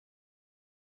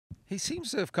He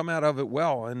seems to have come out of it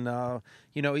well, and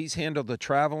he's handled the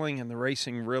traveling and the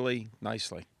racing really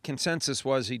nicely. Consensus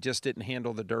was he just didn't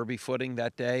handle the Derby footing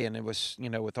that day, and it was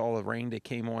with all the rain that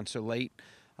came on so late.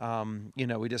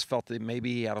 We just felt that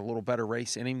maybe he had a little better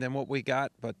race in him than what we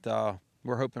got, but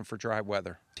we're hoping for dry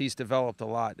weather. He's developed a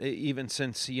lot, even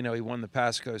since he won the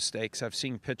Pasco Stakes. I've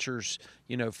seen pictures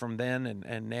from then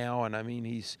and now, and I mean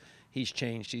he's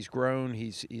changed. He's grown.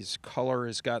 His color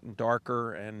has gotten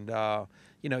darker, and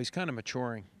he's kind of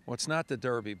maturing. Well, it's not the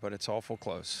Derby, but it's awful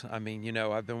close. I mean,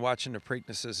 I've been watching the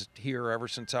Preaknesses here ever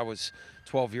since I was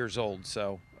 12 years old,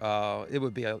 so it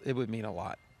would mean a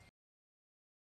lot.